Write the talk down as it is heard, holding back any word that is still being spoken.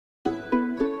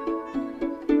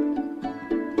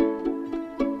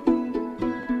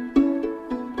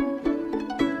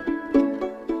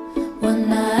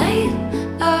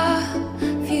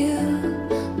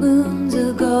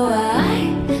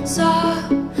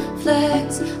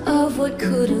flecks of what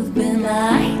could have been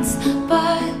lights,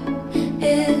 but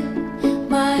it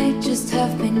might just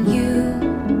have been you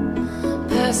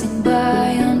passing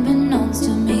by unbeknownst to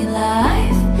me.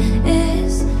 Life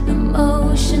is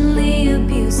emotionally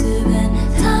abusive, and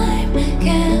time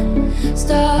can't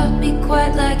stop me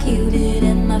quite like you did.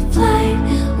 And my flight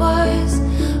was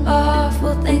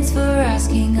awful, thanks for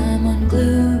asking. I'm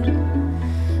unglued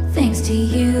thanks to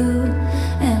you.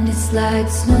 And it's like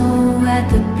snow at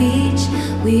the beach,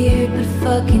 weird but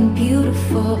fucking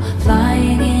beautiful.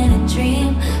 Flying in a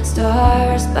dream,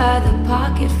 stars by the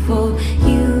pocketful.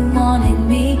 You wanting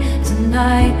me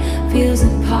tonight feels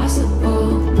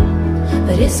impossible,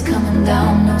 but it's coming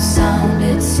down, no sound,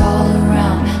 it's all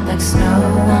around. Like snow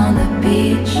on the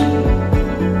beach,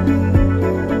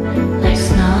 like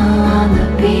snow on the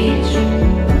beach,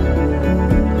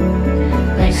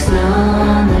 like snow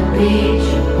on the beach,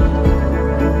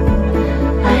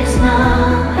 like snow.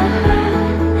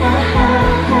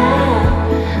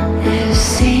 This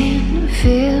scene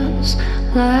feels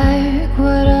like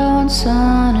what I want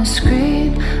on a screen.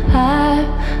 I've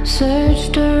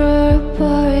searched aurora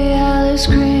borealis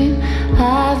green.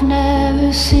 I've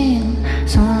never seen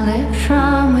someone lit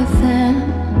from within,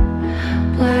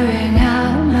 blurring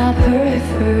out my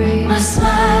periphery. My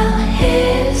smile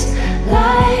is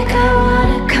like I won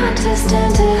a contest,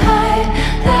 and to hide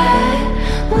that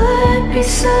would be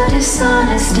so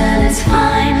dishonest. And it's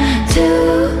fine to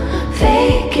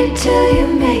fake it till you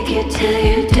make it, till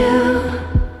you do,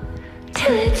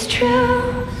 till it's true.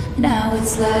 Now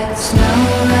it's like snow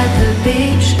at the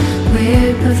beach,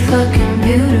 weird but fucking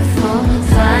beautiful.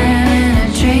 Flying in a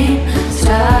dream,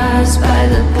 stars by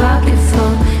the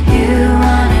pocketful. You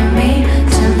wanted me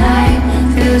tonight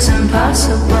feels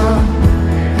impossible,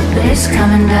 but it's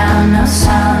coming down, no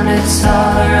sound, it's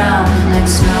all around. Like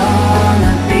snow on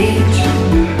the beach,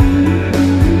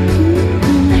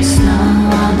 like snow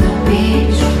on the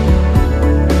beach,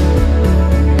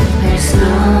 like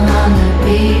snow on the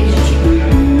beach.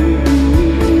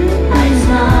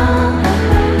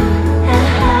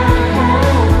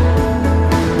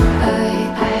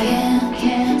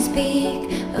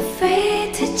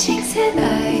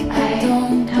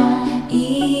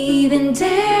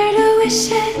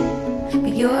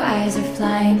 Your eyes are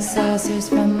flying saucers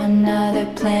from another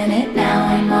planet. Now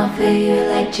I'm all for you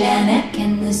like Janet.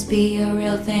 Can this be a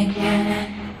real thing?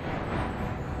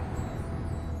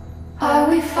 Are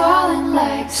we falling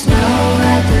like snow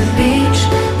at the beach?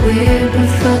 Weird but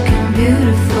fucking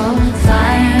beautiful.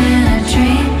 Flying in a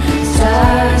dream,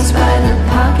 stars by the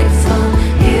pocketful.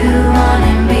 You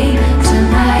wanted me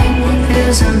tonight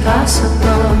feels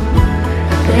impossible,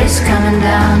 but it's coming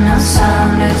down, no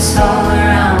sound, it's all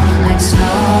around. Like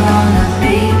snow on the